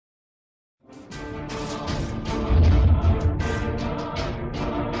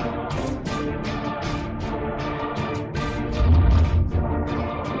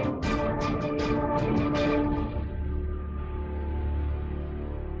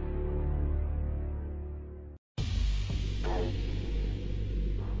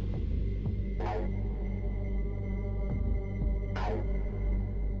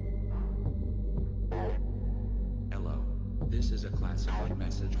is a classified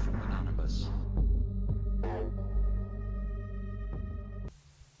message from Anonymous.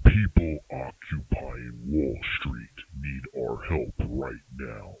 People occupying Wall Street need our help right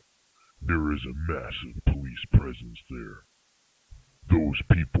now. There is a massive police presence there. Those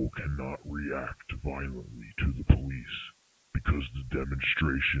people cannot react violently to the police because the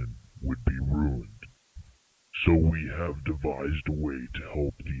demonstration would be ruined. So we have devised a way to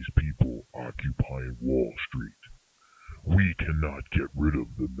help these people occupying Wall Street. We cannot get rid of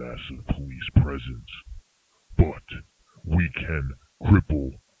the massive police presence, but we can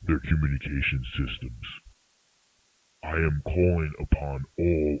cripple their communication systems. I am calling upon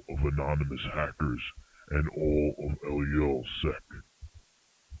all of Anonymous hackers and all of LulzSec.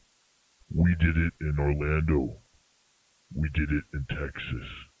 We did it in Orlando. We did it in Texas.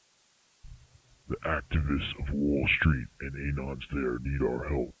 The activists of Wall Street and anons there need our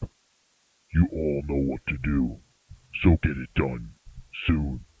help. You all know what to do, so get it done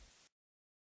soon.